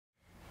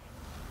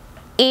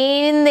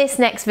In this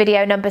next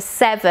video, number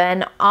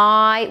 7,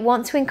 I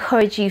want to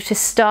encourage you to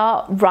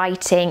start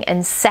writing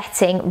and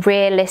setting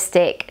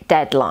realistic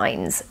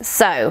deadlines.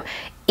 So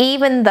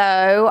even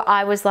though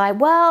I was like,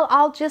 well,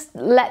 I'll just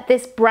let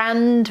this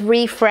brand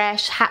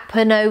refresh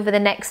happen over the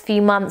next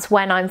few months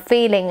when I'm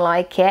feeling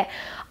like it,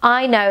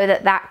 I know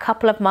that that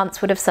couple of months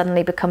would have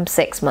suddenly become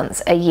 6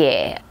 months, a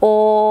year,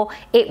 or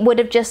it would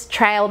have just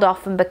trailed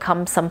off and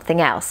become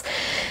something else.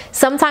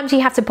 Sometimes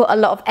you have to put a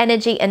lot of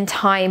energy and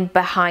time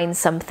behind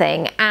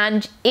something,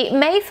 and it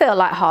may feel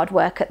like hard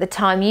work at the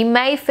time. You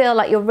may feel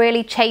like you're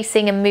really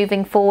chasing and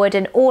moving forward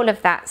and all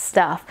of that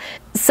stuff.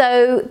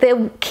 So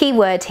the key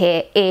word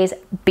here is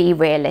be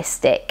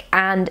realistic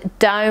and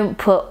don't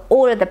put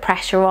all of the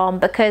pressure on,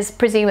 because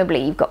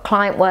presumably you've got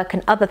client work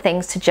and other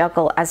things to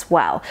juggle as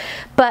well.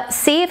 But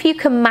see if you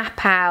can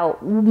map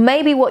out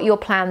maybe what your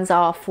plans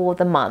are for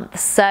the month.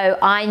 So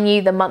I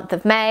knew the month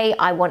of May,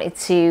 I wanted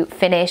to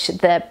finish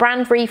the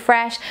brand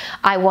refresh.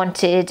 I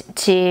wanted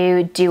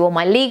to do all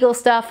my legal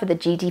stuff for the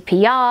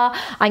GDPR.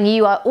 I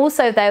knew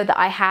also though that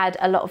I had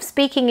a lot of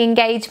speaking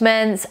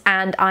engagements,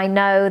 and I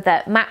know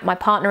that Matt, my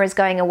partner, is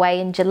going away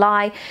in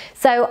July.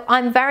 So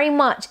I'm very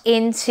much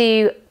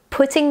into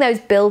putting those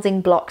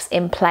building blocks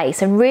in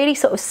place and really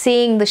sort of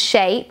seeing the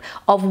shape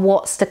of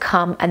what's to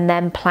come and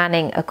then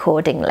planning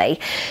accordingly.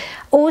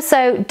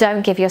 Also,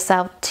 don't give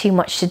yourself too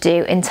much to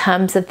do in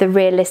terms of the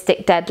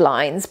realistic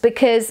deadlines,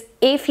 because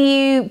if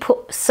you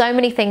put so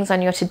many things on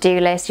your to-do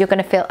list, you're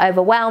going to feel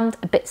overwhelmed,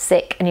 a bit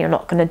sick, and you're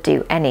not going to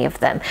do any of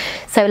them.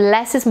 So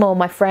less is more,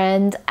 my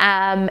friend.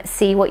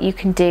 See what you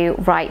can do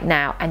right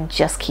now and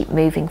just keep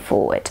moving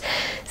forward.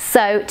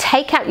 So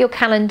take out your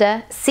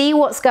calendar, see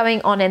what's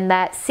going on in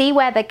there, see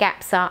where the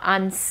gaps are,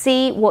 and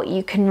see what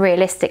you can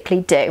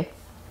realistically do.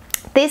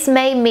 This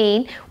may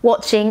mean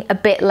watching a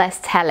bit less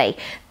telly.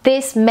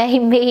 This may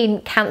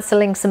mean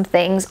cancelling some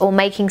things or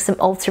making some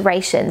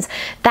alterations.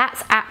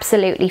 That's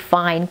absolutely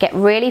fine. Get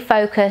really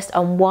focused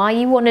on why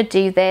you want to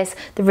do this,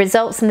 the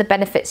results and the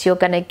benefits you're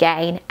going to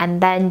gain,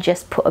 and then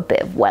just put a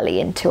bit of welly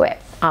into it.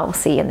 I will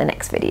see you in the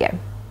next video.